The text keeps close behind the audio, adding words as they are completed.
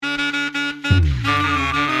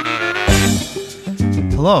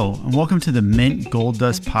Hello, and welcome to the Mint Gold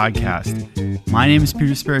Dust podcast. My name is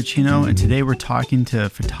Peter Sparacino, and today we're talking to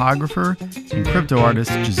photographer and crypto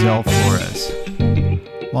artist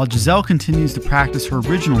GiselXFlorez. While Gisel continues to practice her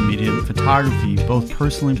original medium, photography, both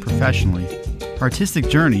personally and professionally, her artistic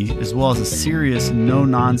journey, as well as a serious,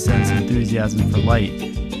 no-nonsense enthusiasm for light,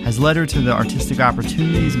 has led her to the artistic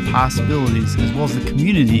opportunities and possibilities, as well as the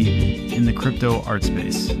community in the crypto art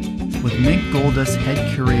space. With Mint Gold Dust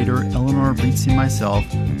head curator Eleanor Brizzi and myself,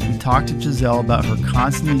 we talked to Gisel about her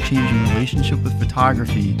constantly changing relationship with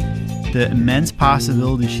photography, the immense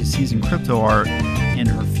possibilities she sees in crypto art, and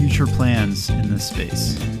her future plans in this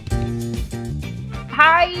space.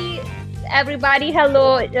 Hi, everybody.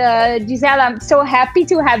 Hello, Gisel. I'm so happy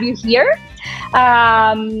to have you here.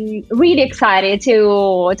 Really excited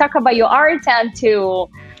to talk about your art and to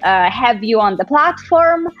have you on the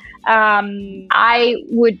platform. I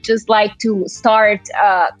would just like to start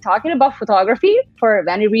talking about photography for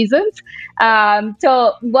many reasons.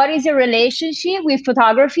 So what is your relationship with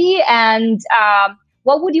photography, and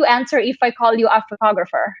what would you answer if I call you a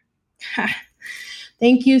photographer?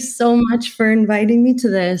 Thank you so much for inviting me to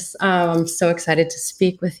this. I'm so excited to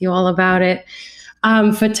speak with you all about it.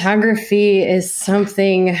 Photography is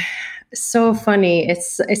something so funny.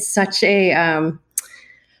 It's such an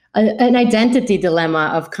identity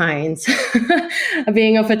dilemma of kinds.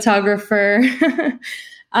 Being a photographer,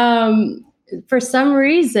 for some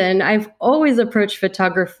reason, I've always approached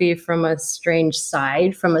photography from a strange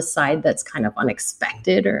side, from a side that's kind of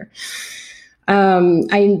unexpected. Or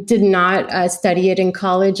I did not study it in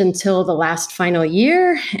college until the last final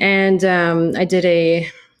year, and I did a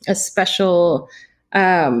special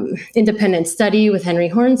independent study with Henry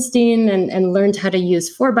Hornstein and learned how to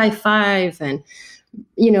use 4x5 and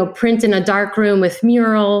print in a dark room with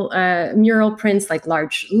mural prints, like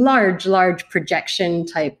large projection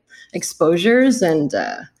type exposures, and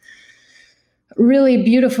really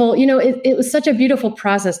beautiful. It was such a beautiful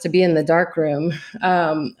process to be in the dark room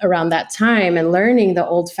around that time and learning the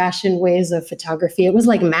old fashioned ways of photography. It was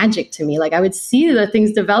like magic to me. Like I would see the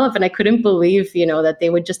things develop and I couldn't believe, that they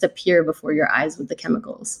would just appear before your eyes with the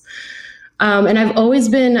chemicals. And I've always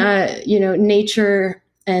been, nature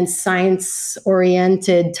and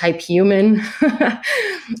science-oriented type human,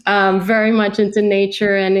 very much into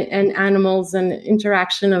nature and animals and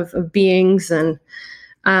interaction of beings. And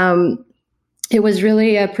it was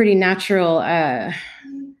really a pretty natural a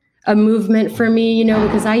movement for me,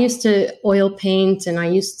 because I used to oil paint and I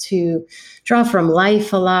used to draw from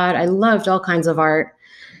life a lot. I loved all kinds of art.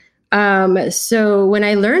 So when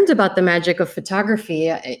I learned about the magic of photography,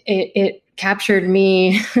 it captured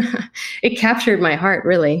me. It captured my heart,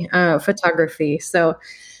 really, photography. So,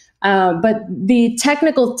 but the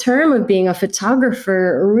technical term of being a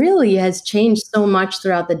photographer really has changed so much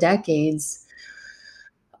throughout the decades.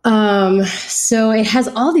 So it has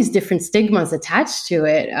all these different stigmas attached to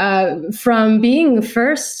it, from being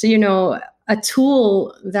first, a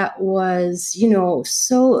tool that was,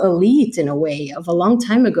 so elite in a way of a long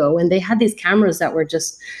time ago when they had these cameras that were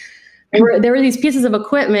just, there were these pieces of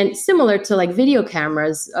equipment similar to like video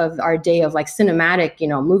cameras of our day, of like cinematic,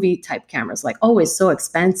 movie type cameras, like always so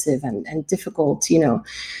expensive and difficult,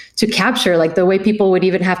 to capture, like the way people would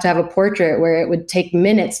even have to have a portrait where it would take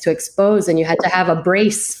minutes to expose and you had to have a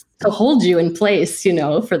brace to hold you in place,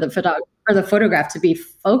 for the photograph to be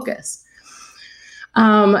focused.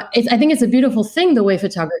 I think it's a beautiful thing, the way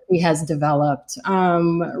photography has developed.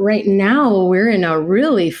 Right now, we're in a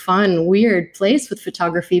really fun, weird place with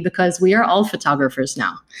photography because we are all photographers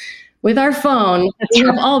now. With our phone, we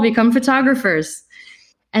have all become photographers.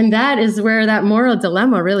 And that is where that moral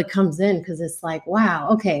dilemma really comes in, because it's like, wow,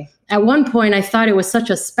 okay. At one point, I thought it was such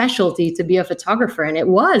a specialty to be a photographer, and it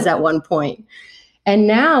was at one point. And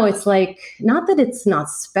now it's like, not that it's not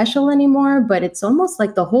special anymore, but it's almost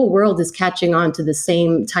like the whole world is catching on to the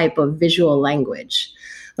same type of visual language.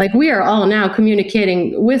 Like we are all now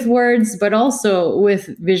communicating with words, but also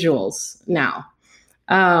with visuals now.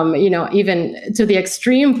 Even to the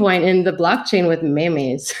extreme point in the blockchain with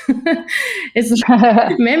memes. It's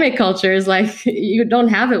meme culture is like, you don't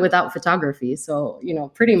have it without photography. So,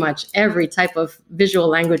 pretty much every type of visual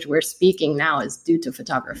language we're speaking now is due to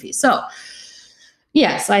photography. So,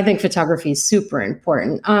 yes, I think photography is super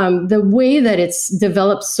important. The way that it's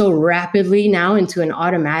developed so rapidly now into an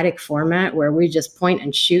automatic format where we just point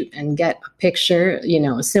and shoot and get a picture,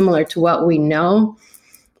 similar to what we know.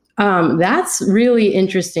 That's really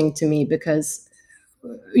interesting to me because,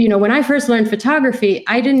 when I first learned photography,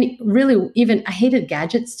 I didn't really I hated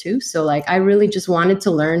gadgets too. So like, I really just wanted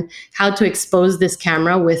to learn how to expose this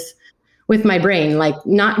camera with with my brain, like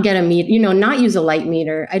not get a meter, not use a light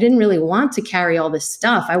meter. I didn't really want to carry all this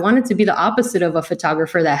stuff. I wanted to be the opposite of a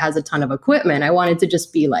photographer that has a ton of equipment. I wanted to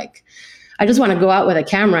just be like, I just want to go out with a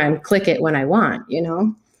camera and click it when I want,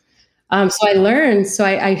 So I learned,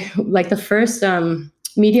 I like the first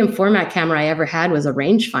medium format camera I ever had was a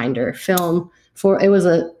rangefinder film it was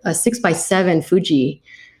a 6x7 Fuji,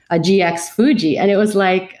 a GX Fuji. And it was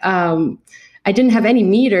like, I didn't have any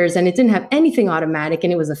meters and it didn't have anything automatic,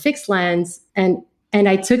 and it was a fixed lens. And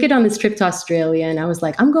I took it on this trip to Australia, and I was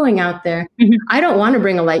like, I'm going out there. I don't want to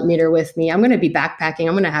bring a light meter with me. I'm going to be backpacking.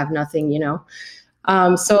 I'm going to have nothing,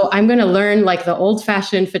 So I'm going to learn like the old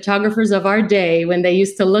fashioned photographers of our day, when they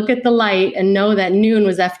used to look at the light and know that noon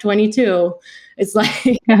was F22. It's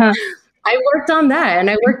like, I worked on that,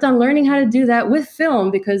 and I worked on learning how to do that with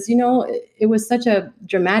film, because, it was such a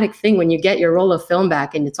dramatic thing when you get your roll of film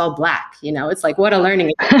back and it's all black, it's like, what a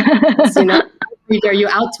learning experience, Are you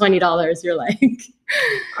out $20? You're like,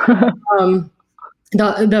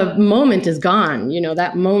 the moment is gone,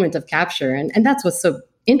 that moment of capture. And that's what's so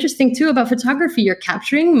interesting too about photography. You're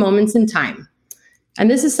capturing moments in time. And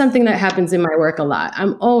this is something that happens in my work a lot.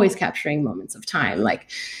 I'm always capturing moments of time,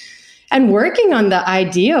 and working on the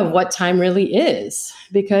idea of what time really is,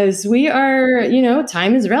 because we are,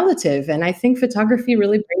 time is relative. And I think photography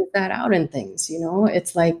really brings that out in things,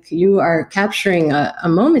 it's like you are capturing a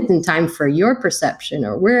moment in time for your perception,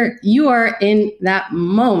 or where you are in that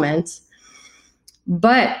moment.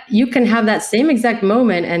 But you can have that same exact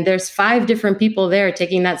moment, and there's 5 different people there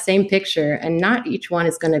taking that same picture, and not each one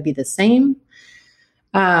is going to be the same.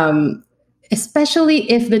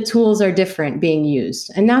 Especially if the tools are different being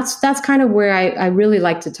used. And that's kind of where I really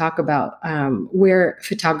like to talk about where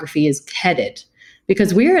photography is headed.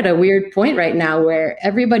 Because we're at a weird point right now where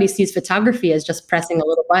everybody sees photography as just pressing a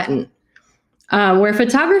little button. Where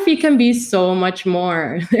photography can be so much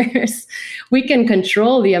more. We can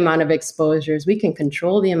control the amount of exposures. We can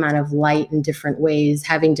control the amount of light in different ways,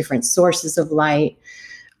 having different sources of light.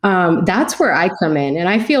 That's where I come in. And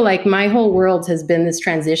I feel like my whole world has been this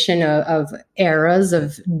transition of eras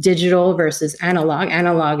of digital versus analog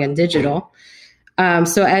and digital.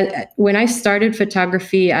 When I started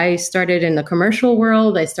photography, I started in the commercial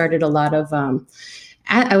world. I started a lot of,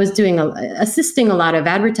 I was assisting a lot of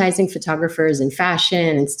advertising photographers in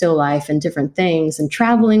fashion and still life and different things, and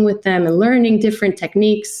traveling with them and learning different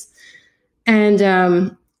techniques. And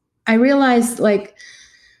I realized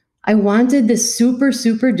I wanted this super,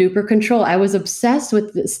 super duper control. I was obsessed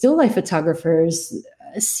with still life photographers,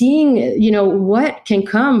 seeing, what can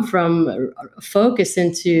come from focus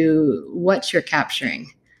into what you're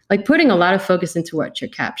capturing, like putting a lot of focus into what you're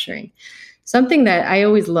capturing. Something that I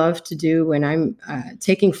always love to do when I'm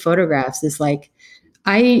taking photographs is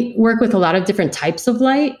I work with a lot of different types of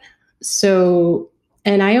light. So,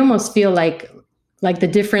 and I almost feel like the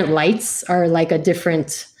different lights are like a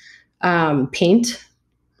different paint.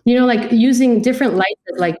 Using different lights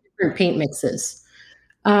as different paint mixes.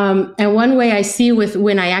 And one way I see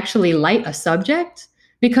when I actually light a subject,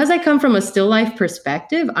 because I come from a still life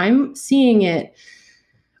perspective, I'm seeing it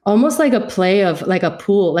almost like a play of a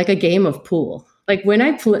pool, like a game of pool. Like when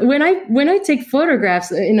I take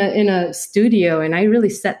photographs in a studio and I really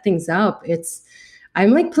set things up, I'm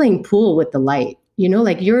like playing pool with the light.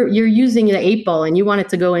 You're using the 8-ball and you want it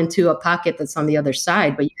to go into a pocket that's on the other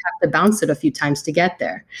side, but you have to bounce it a few times to get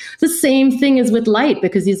there. The same thing is with light,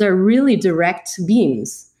 because these are really direct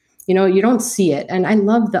beams. You don't see it. And I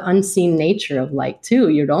love the unseen nature of light too.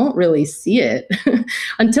 You don't really see it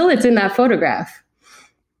until it's in that photograph.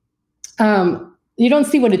 You don't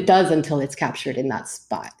see what it does until it's captured in that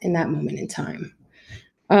spot, in that moment in time.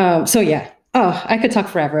 I could talk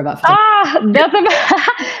forever about photography.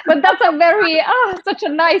 That's a very such a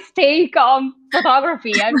nice take on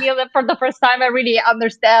photography. I feel that for the first time I really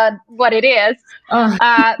understand what it is.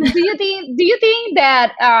 Do you think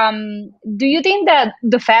that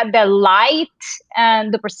the fact that light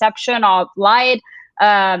and the perception of light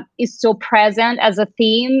is so present as a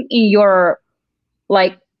theme in your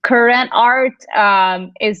current art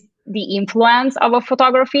is the influence of a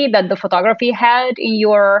photography that the photography had in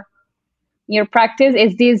your practice?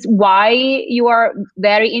 Is this why you are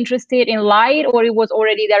very interested in light, or it was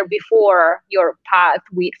already there before your path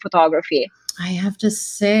with photography? I have to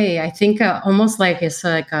say, I think almost it's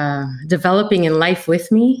developing in life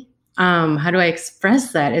with me. How do I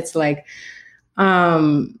express that? It's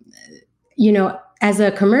as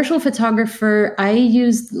a commercial photographer, I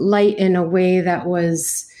used light in a way that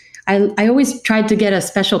was, I always tried to get a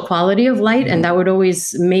special quality of light, and that would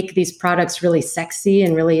always make these products really sexy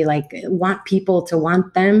and really want people to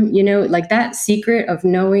want them, that secret of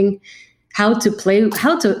knowing how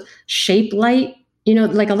to shape light.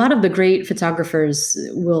 Like a lot of the great photographers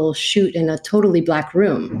will shoot in a totally black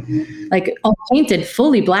room, like all painted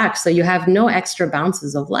fully black, so you have no extra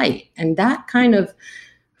bounces of light. And that kind of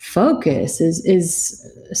focus is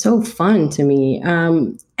so fun to me.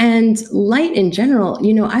 And light in general,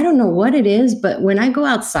 I don't know what it is, but when I go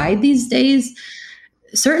outside these days,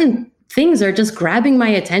 certain things are just grabbing my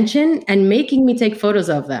attention and making me take photos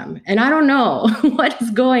of them. And I don't know what is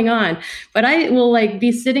going on, but I will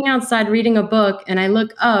be sitting outside reading a book, and I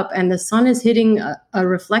look up and the sun is hitting a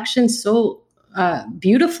reflection so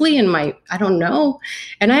beautifully in I don't know.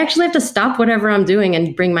 And I actually have to stop whatever I'm doing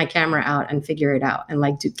and bring my camera out and figure it out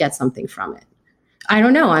and to get something from it. I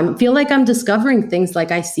don't know. I feel like I'm discovering things.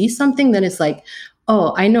 Like I see something that is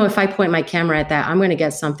oh, I know if I point my camera at that, I'm going to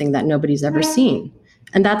get something that nobody's ever seen.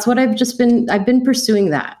 And that's what I've been pursuing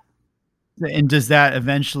that. And is that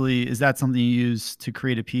something you use to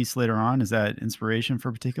create a piece later on? Is that inspiration for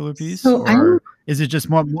a particular piece? Or is it just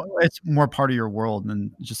it's more part of your world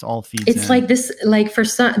and just all feeds in? It's like this, for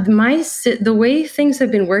some, the way things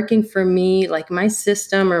have been working for me, like my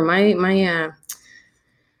system or my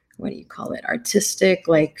what do you call it? Artistic,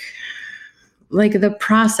 like the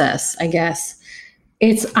process, I guess.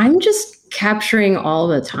 I'm just capturing all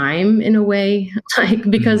the time in a way,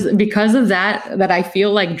 because of that I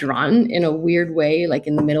feel drawn in a weird way,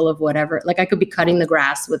 in the middle of whatever. I could be cutting the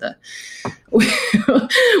grass with a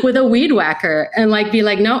with a weed whacker and be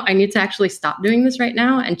no, I need to actually stop doing this right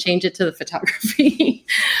now and change it to the photography.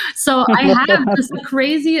 So I have this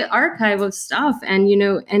crazy archive of stuff, and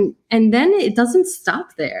and then it doesn't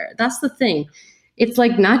stop there. That's the thing. It's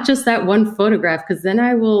not just that one photograph, because then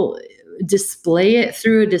I will display it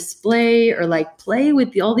through a display or play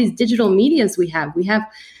with all these digital medias we have. We have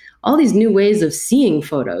all these new ways of seeing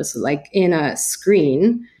photos, in a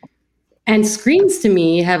screen. And screens to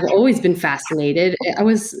me have always been fascinated. I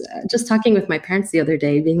was just talking with my parents the other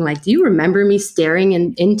day, being do you remember me staring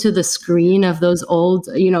into the screen of those old,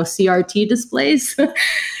 CRT displays?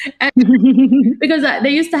 Because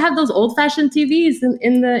they used to have those old-fashioned TVs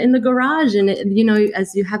in the garage, and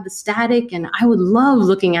as you have the static, and I would love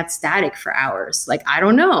looking at static for hours. I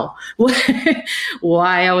don't know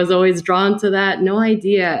why I was always drawn to that. No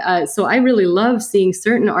idea. So I really love seeing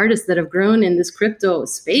certain artists that have grown in this crypto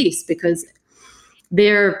space, because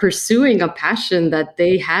they're pursuing a passion that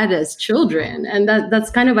they had as children. And that's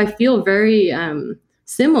kind of, I feel very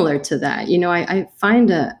similar to that.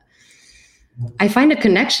 I find a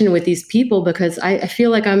connection with these people, because I feel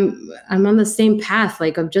like I'm on the same path,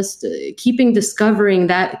 of just keeping discovering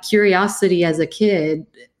that curiosity as a kid,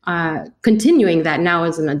 continuing that now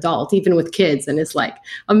as an adult, even with kids. And it's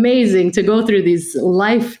amazing to go through these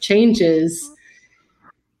life changes,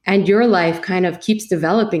 and your life kind of keeps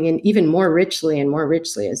developing and even more richly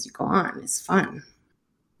as you go on. It's fun.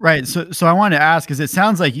 Right. So I wanted to ask, because it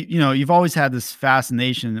sounds like, you've always had this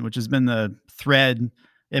fascination, which has been the thread.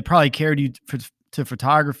 It probably carried you to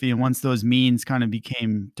photography. And once those means kind of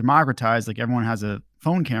became democratized, everyone has a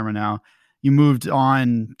phone camera now, you moved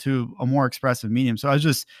on to a more expressive medium. So I was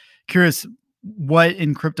just curious, what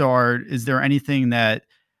in crypto art, is there anything that,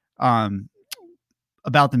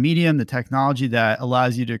 about the medium, the technology, that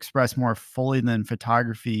allows you to express more fully than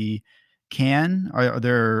photography can? Are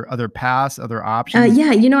there other paths, other options?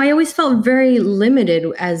 Yeah, I always felt very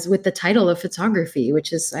limited as with the title of photography,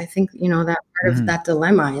 which is, I think, that part of that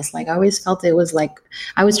dilemma is I always felt it was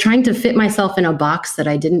I was trying to fit myself in a box that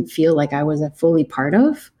I didn't feel like I was fully part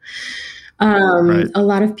of. Right. A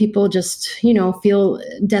lot of people just, feel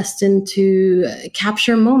destined to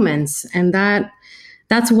capture moments, and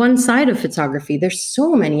that's one side of photography. There's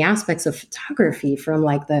so many aspects of photography, from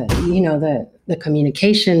the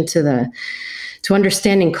communication to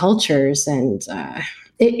understanding cultures, and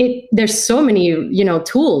there's so many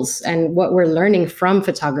tools, and what we're learning from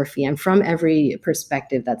photography and from every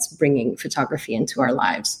perspective that's bringing photography into our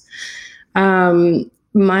lives.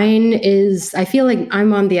 Mine is, I feel like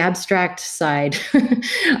I'm on the abstract side.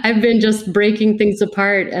 I've been just breaking things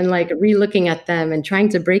apart and re-looking at them and trying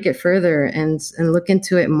to break it further and look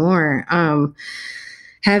into it more.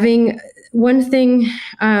 Having one thing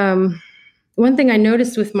I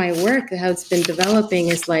noticed with my work, how it's been developing,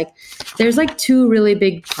 is there's two really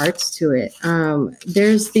big parts to it.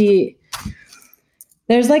 There's the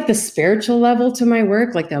spiritual level to my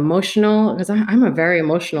work, the emotional, because I'm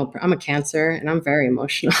a Cancer, and I'm very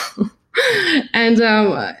emotional. And,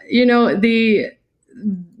 the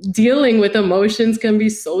dealing with emotions can be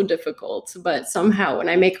so difficult, but somehow when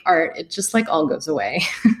I make art, it just all goes away.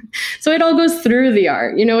 So it all goes through the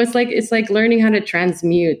art. It's like learning how to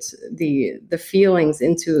transmute the feelings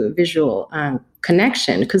into visual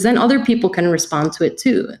connection, because then other people can respond to it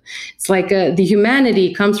too. It's like the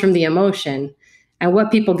humanity comes from the emotion, and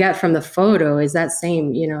what people get from the photo is that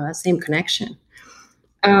same connection.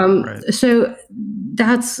 Right. So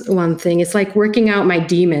that's one thing. It's like working out my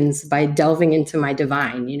demons by delving into my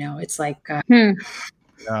divine. It's like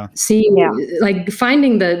seeing, like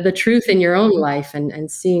finding the truth in your own life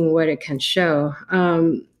and seeing what it can show.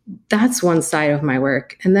 That's one side of my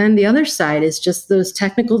work. And then the other side is just those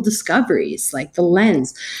technical discoveries, like the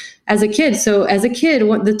lens. As a kid,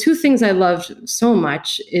 the two things I loved so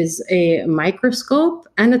much is a microscope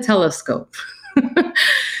and a telescope.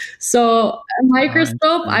 So a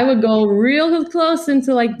microscope, I would go real close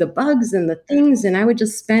into like the bugs and the things, and I would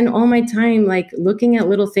just spend all my time like looking at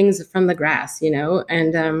little things from the grass,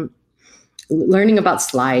 and learning about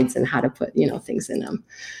slides and how to put, things in them.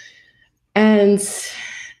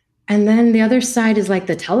 And then the other side is like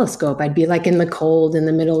the telescope. I'd be like in the cold in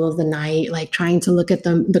the middle of the night, like trying to look at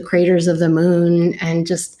the craters of the moon and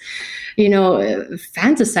just,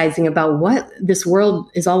 fantasizing about what this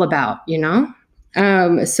world is all about,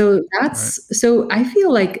 So I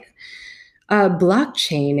feel like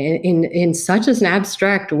blockchain in such an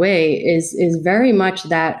abstract way is very much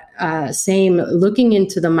that same looking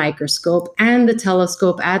into the microscope and the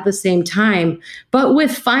telescope at the same time, but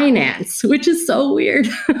with finance, which is so weird.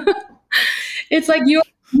 It's like you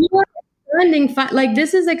are expanding, like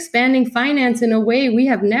this is expanding finance in a way we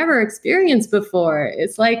have never experienced before.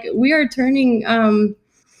 It's like we are turning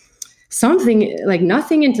something like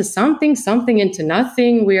nothing into something into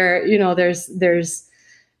nothing. We are, there's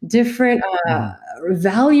different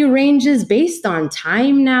value ranges based on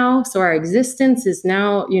time now. So our existence is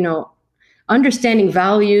now, understanding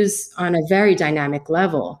values on a very dynamic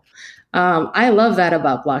level. I love that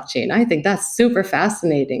about blockchain. I think that's super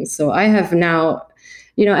fascinating. So I have now,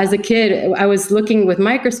 as a kid, I was looking with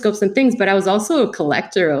microscopes and things, but I was also a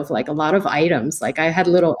collector of like a lot of items. Like I had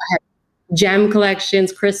gem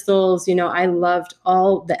collections, crystals, I loved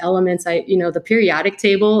all the elements. The periodic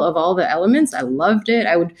table of all the elements, I loved it.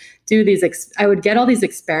 I would do I would get all these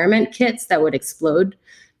experiment kits that would explode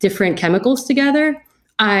different chemicals together.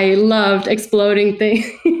 I loved exploding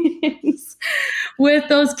things with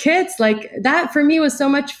those kits. Like that for me was so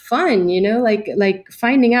much fun, like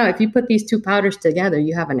finding out if you put these two powders together,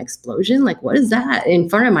 you have an explosion. Like, what is that in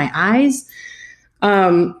front of my eyes?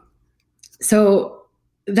 So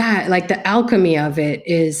that, like the alchemy of it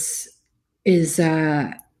is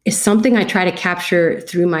something I try to capture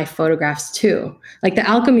through my photographs too. Like the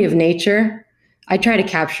alchemy of nature, I try to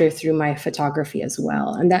capture through my photography as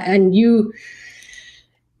well.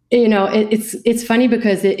 It's funny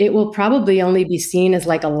because it will probably only be seen as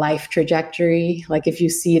like a life trajectory. Like if you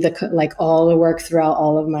see all the work throughout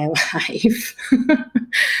all of my life.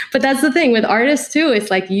 But that's the thing with artists too.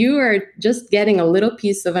 It's like you are just getting a little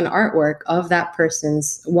piece of an artwork of that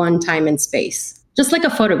person's one time and space. Just like a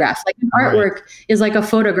photograph, like an artwork is like a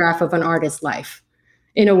photograph of an artist's life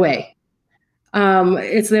in a way.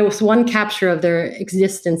 There was one capture of their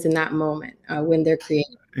existence in that moment when they're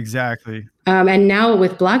creating. Exactly. And now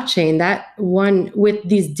with blockchain, that one with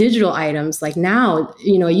these digital items, like now,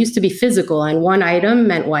 it used to be physical and one item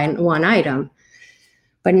meant one item.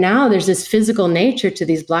 But now there's this physical nature to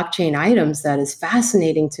these blockchain items that is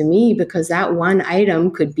fascinating to me because that one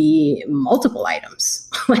item could be multiple items.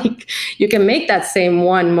 Like you can make that same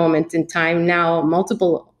one moment in time now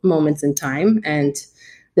multiple moments in time. And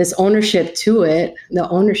this ownership to it, the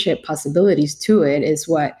ownership possibilities to it is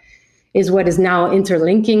what is now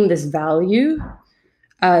interlinking this value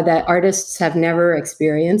that artists have never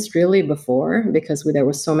experienced really before, because there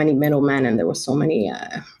were so many middlemen and there were so many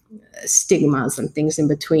stigmas and things in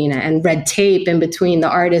between and red tape in between the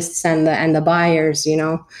artists and the buyers,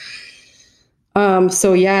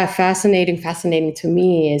 So yeah, fascinating to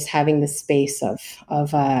me is having the space of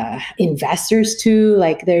investors too.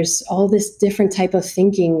 Like there's all this different type of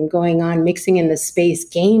thinking going on, mixing in the space,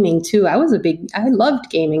 gaming too. I loved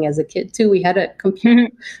gaming as a kid too. We had a computer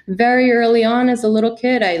very early on as a little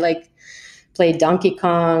kid. I like played Donkey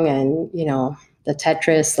Kong and, the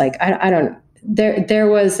Tetris, like, I don't, there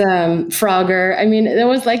was Frogger. I mean, there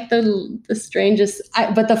was like the strangest,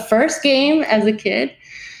 but the first game as a kid,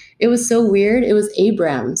 it was so weird. It was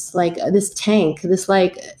Abrams, like this tank, it was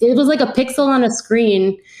like a pixel on a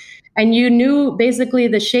screen. And you knew basically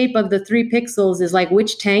the shape of the 3 pixels is like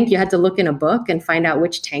which tank. You had to look in a book and find out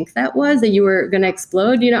which tank that was that you were going to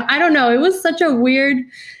explode. I don't know. It was such a weird,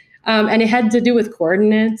 and it had to do with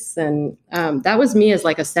coordinates. And that was me as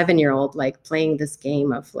like a 7-year-old, like playing this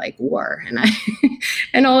game of like war. And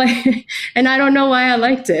I don't know why I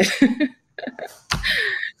liked it.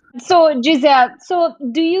 So Giselle, so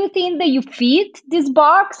do you think that you fit this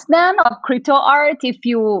box then of crypto art? If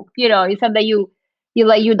you said that you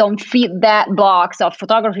don't fit that box of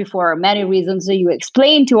photography for many reasons that you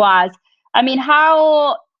explained to us. I mean,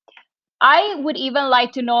 how I would even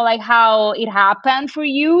like to know like how it happened for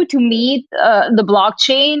you to meet the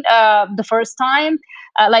blockchain the first time,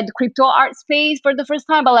 like the crypto art space for the first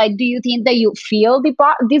time. But like, do you think that you feel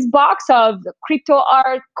this box of the crypto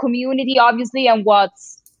art community, obviously, and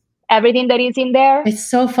what's everything that is in there? It's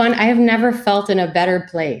so fun. I have never felt in a better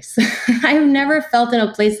place. I have never felt in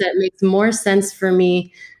a place that makes more sense for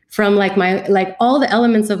me from like all the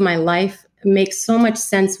elements of my life make so much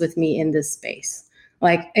sense with me in this space.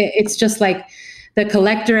 Like it's just like the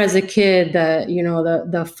collector as a kid,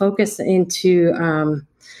 the focus into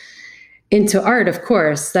art, of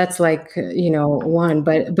course, that's like, one,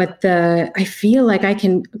 but I feel like I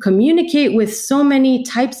can communicate with so many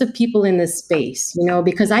types of people in this space,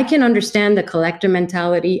 because I can understand the collector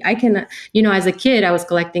mentality. I can, as a kid, I was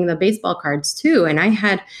collecting the baseball cards too. And I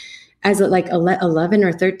had, as like 11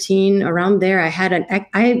 or 13 around there, I had an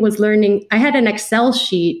Excel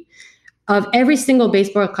sheet of every single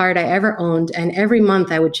baseball card I ever owned. And every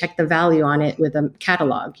month I would check the value on it with a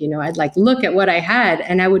catalog. I'd like look at what I had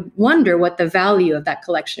and I would wonder what the value of that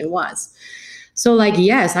collection was. So like,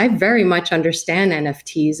 yes, I very much understand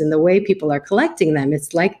NFTs and the way people are collecting them.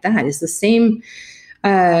 It's like that. It's the same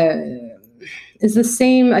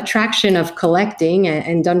attraction of collecting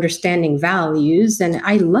and understanding values. And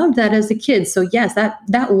I loved that as a kid. So yes,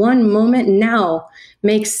 that one moment now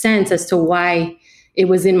makes sense as to why it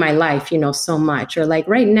was in my life, so much. Or like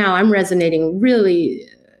right now, I'm resonating really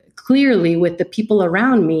clearly with the people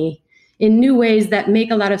around me in new ways that make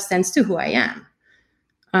a lot of sense to who I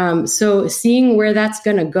am. So seeing where that's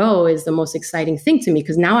going to go is the most exciting thing to me,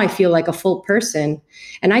 because now I feel like a full person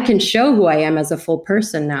and I can show who I am as a full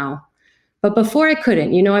person now. But before I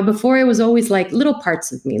couldn't, before it was always like little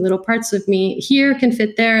parts of me here can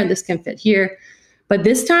fit there and this can fit here. But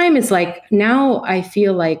this time it's like, now I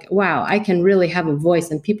feel like, wow, I can really have a voice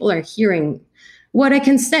and people are hearing what I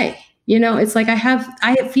can say. It's like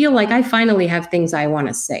I feel like I finally have things I want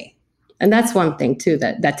to say. And that's one thing too,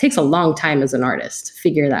 that takes a long time as an artist to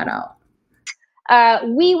figure that out.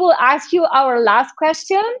 We will ask you our last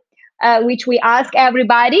question, which we ask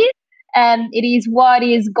everybody. And it is, what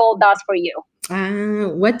is gold dust for you?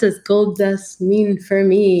 What does gold dust mean for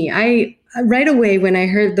me? Right away, when I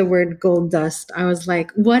heard the word gold dust, I was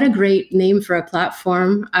like, what a great name for a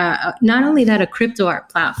platform. Not only that, a crypto art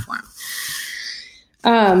platform.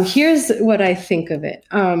 Here's what I think of it.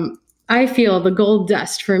 I feel the gold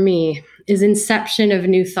dust for me is inception of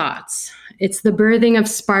new thoughts. It's the birthing of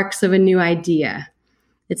sparks of a new idea.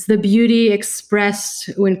 It's the beauty expressed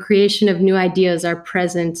when creation of new ideas are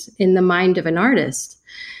present in the mind of an artist.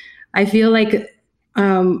 I feel like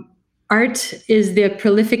art is the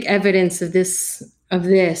prolific evidence of this,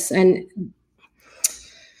 and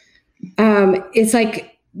it's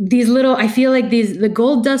like these little. I feel like the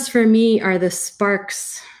gold dust for me are the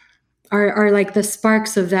sparks, are like the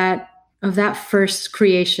sparks of that first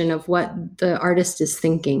creation of what the artist is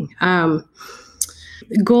thinking.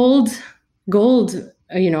 Gold.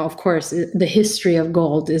 Of course, the history of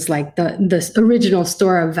gold is like the original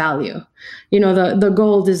store of value. The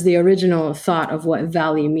gold is the original thought of what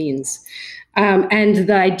value means. And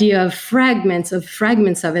the idea of fragments of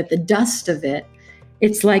it, the dust of it,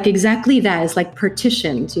 it's like exactly that. It's like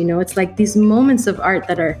partitioned, it's like these moments of art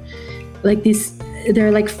that are like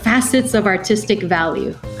they're like facets of artistic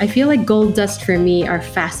value. I feel like gold dust for me are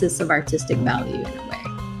facets of artistic value in a way.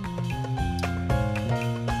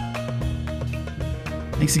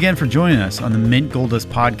 Thanks again for joining us on the Mint Gold Dust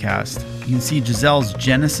podcast. You can see Giselle's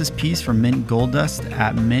Genesis piece for Mint Gold Dust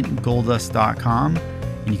at mintgolddust.com,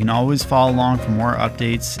 and you can always follow along for more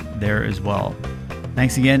updates there as well.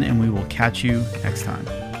 Thanks again, and we will catch you next time.